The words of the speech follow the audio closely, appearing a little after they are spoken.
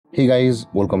Hey guys,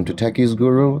 welcome to Techies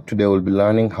Guru. Today we'll be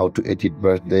learning how to edit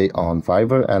birthday on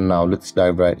Fiverr, and now let's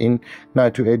dive right in. Now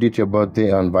to edit your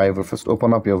birthday on Fiverr, first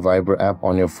open up your Fiverr app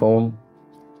on your phone.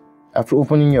 After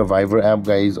opening your Fiverr app,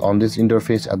 guys, on this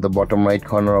interface at the bottom right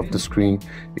corner of the screen,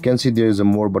 you can see there is a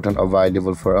more button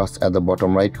available for us at the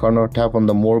bottom right corner. Tap on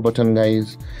the more button,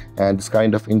 guys, and this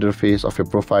kind of interface of your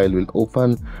profile will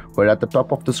open, where at the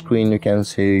top of the screen you can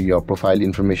see your profile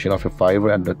information of your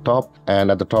Fiverr at the top, and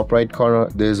at the top right corner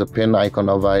there is a pin icon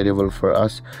available for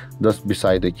us just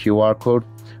beside the QR code.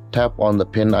 Tap on the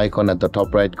pin icon at the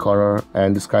top right corner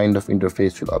and this kind of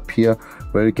interface will appear,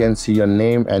 where you can see your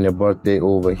name and your birthday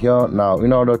over here. Now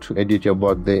in order to edit your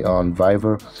birthday on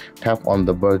Fiverr, tap on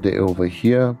the birthday over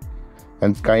here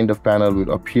and this kind of panel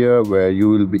will appear, where you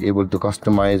will be able to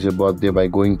customize your birthday by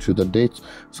going to the dates.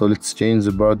 So let's change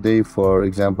the birthday. For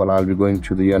example, I'll be going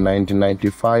to the year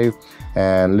 1995,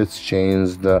 and let's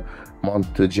change the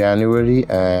month to January,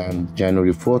 and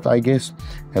January 4th, I guess.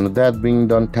 And with that being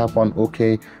done, tap on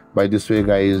OK. By this way,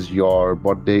 guys, your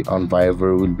birthday on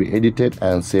Fiverr will be edited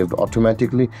and saved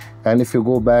automatically. And if you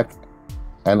go back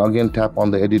and again tap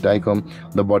on the edit icon,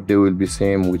 the birthday will be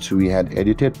same which we had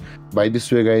edited. By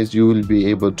this way, guys, you will be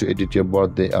able to edit your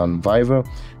birthday on Fiverr.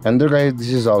 And there, guys,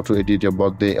 this is how to edit your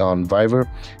birthday on Fiverr.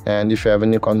 And if you have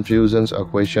any confusions or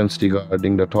questions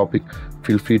regarding the topic,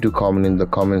 feel free to comment in the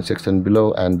comment section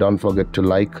below, and don't forget to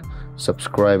like,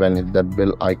 subscribe and hit that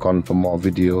bell icon for more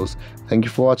videos. Thank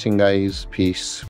you for watching, guys. Peace.